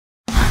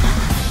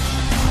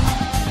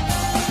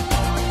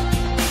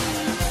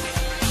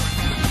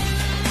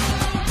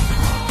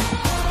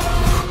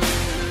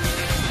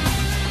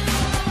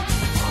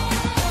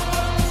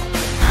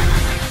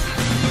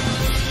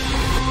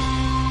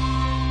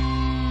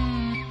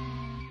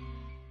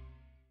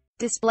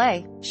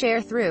Display,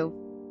 Sharethrough.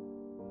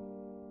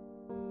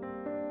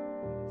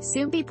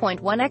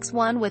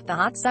 Soompi.1x1 With the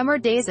hot summer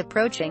days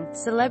approaching,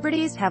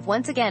 celebrities have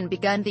once again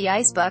begun the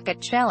Ice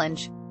Bucket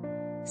Challenge.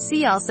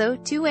 See also,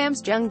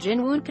 2AM's Jung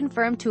Jin-woon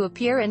confirmed to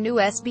appear in new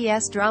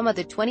SBS drama.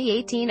 The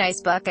 2018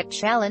 Ice Bucket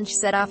Challenge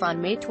set off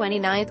on May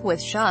 29 with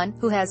Seohyun,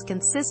 who has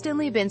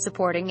consistently been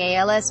supporting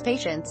ALS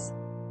patients.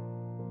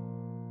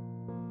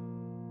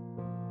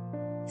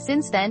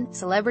 Since then,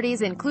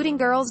 celebrities including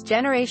Girls'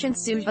 Generation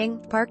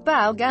Seohyun, Park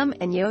Bo-gum,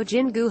 and Yo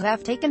Jin-gu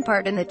have taken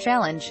part in the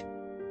challenge.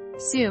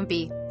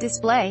 Soompi.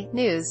 Display,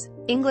 News.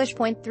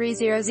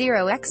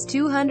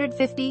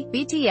 English.300x250,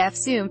 BTF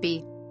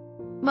Soompi.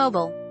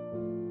 Mobile.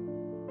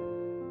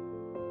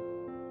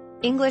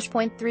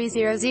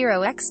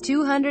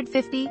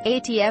 English.300x250,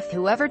 ATF.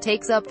 Whoever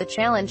takes up the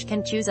challenge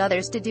can choose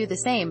others to do the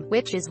same,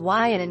 which is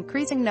why an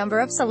increasing number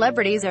of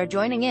celebrities are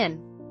joining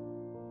in.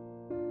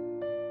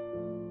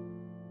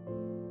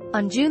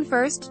 On June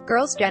 1,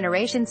 Girls'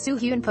 Generation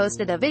Seohyun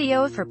posted a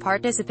video of her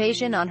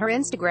participation on her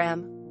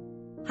Instagram.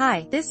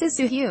 "Hi, this is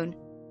Seohyun.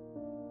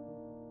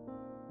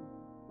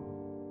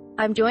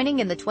 I'm joining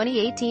in the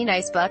 2018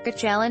 Ice Bucket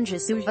Challenge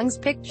as Seohyun's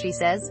picked," she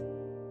says.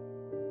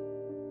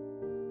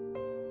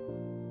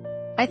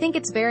 "I think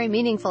it's very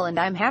meaningful and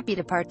I'm happy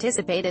to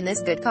participate in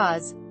this good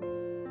cause.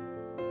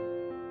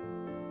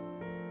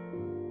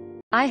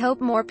 I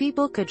hope more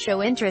people could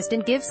show interest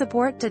and give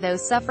support to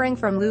those suffering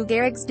from Lou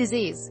Gehrig's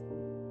disease."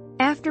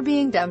 After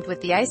being dumped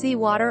with the icy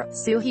water,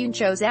 Seohyun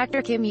chose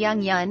actor Kim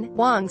Young-yeon,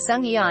 Hwang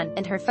Sung-yeon,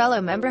 and her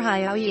fellow member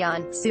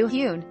Hyo-yeon.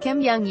 Seohyun,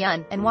 Kim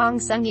Young-yeon, and Hwang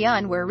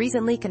Sung-yeon were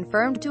recently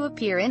confirmed to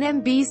appear in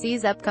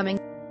MBC's upcoming.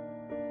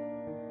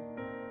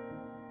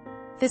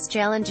 "This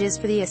challenge is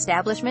for the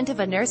establishment of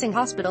a nursing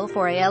hospital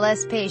for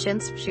ALS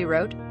patients," she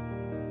wrote.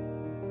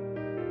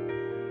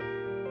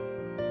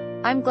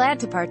 "I'm glad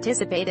to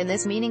participate in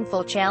this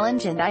meaningful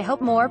challenge and I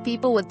hope more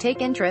people would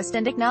take interest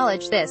and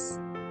acknowledge this."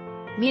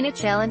 Minah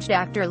challenged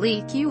actor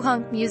Lee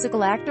Kyu-hung,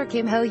 musical actor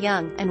Kim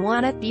Ho-young, and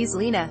One Up B's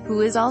Lena, who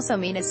is also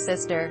Minah's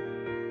sister.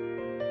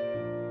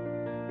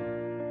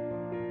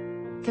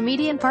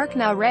 Comedian Park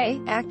Na-rae,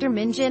 actor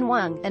Min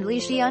Jin-woong, and Lee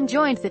Seon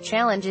joined the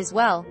challenge as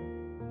well.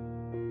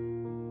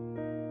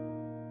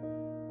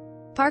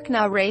 Park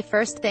Na-rae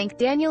first thanked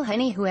Daniel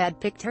Henney, who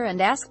had picked her,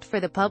 and asked for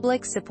the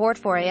public's support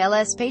for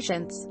ALS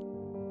patients.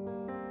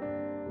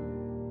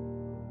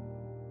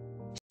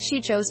 She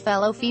chose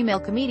fellow female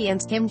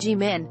comedians Kim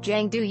Ji-min,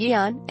 Jang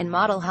Do-yeon, and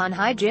model Han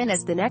Hye-jin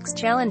as the next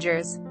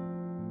challengers.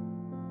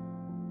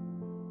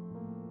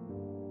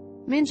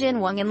 Min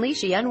Jin-woong and Lee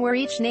Seon were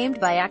each named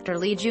by actor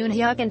Lee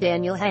Jun-hyuk and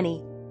Daniel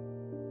Henney.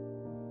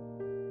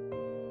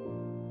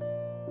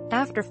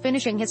 After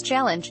finishing his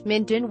challenge,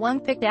 Min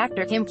Jin-woong picked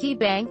actor Kim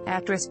Ki-bang,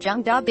 actress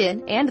Jung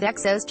Da-bin, and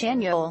EXO's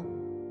Chanyeol.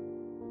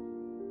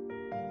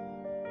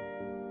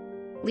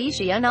 Lee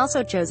Seon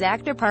also chose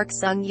actor Park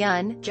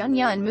Sung-yeon, Jun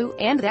Yeon-moo,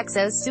 and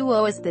EXO's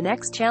Suho as the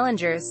next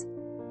challengers.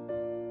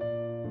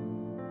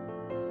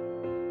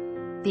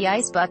 The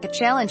Ice Bucket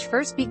Challenge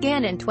first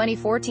began in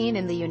 2014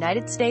 in the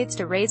United States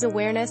to raise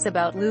awareness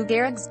about Lou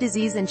Gehrig's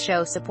disease and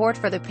show support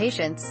for the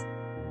patients.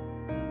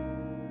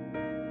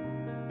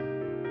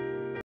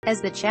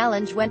 As the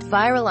challenge went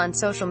viral on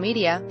social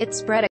media, it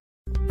spread